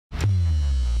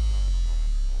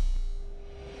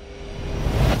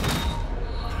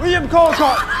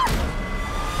Colcott!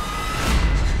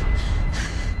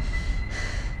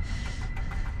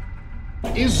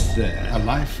 Is there a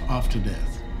life after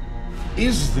death?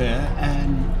 Is there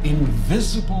an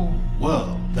invisible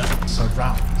world that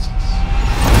surrounds us?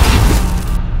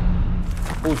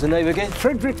 What was the name again?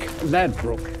 Frederick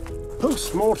Ladbroke,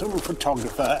 post-mortem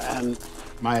photographer, and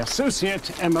my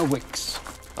associate, Emma Wickes.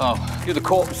 Oh, you're the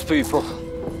corpse people.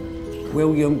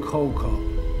 William Colcott.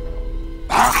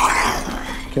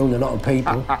 Killed a lot of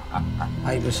people.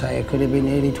 Papers say it could have been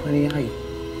nearly 28.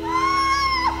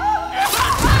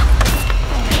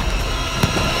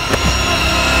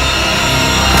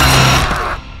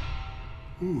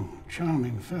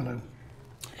 Charming fellow.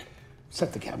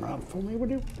 Set the camera up for me, would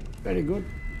you? Very good.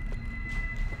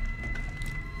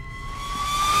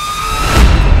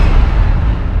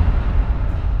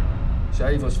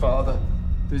 Save us, Father.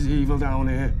 There's evil down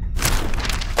here.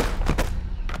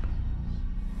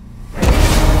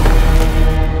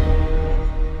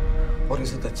 What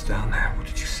is it that's down there? What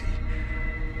did you see?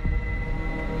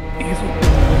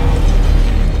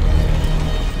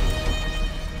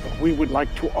 We would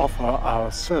like to offer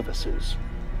our services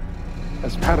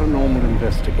as paranormal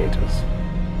investigators.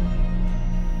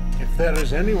 If there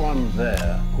is anyone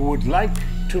there who would like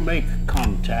to make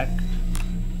contact,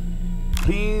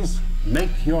 please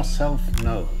make yourself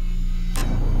known.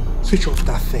 Switch off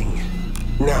that thing.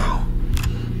 Now.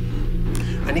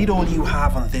 I need all you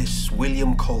have on this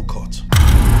William Colcott.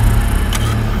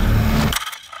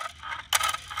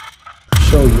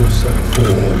 Show yourself for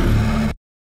him.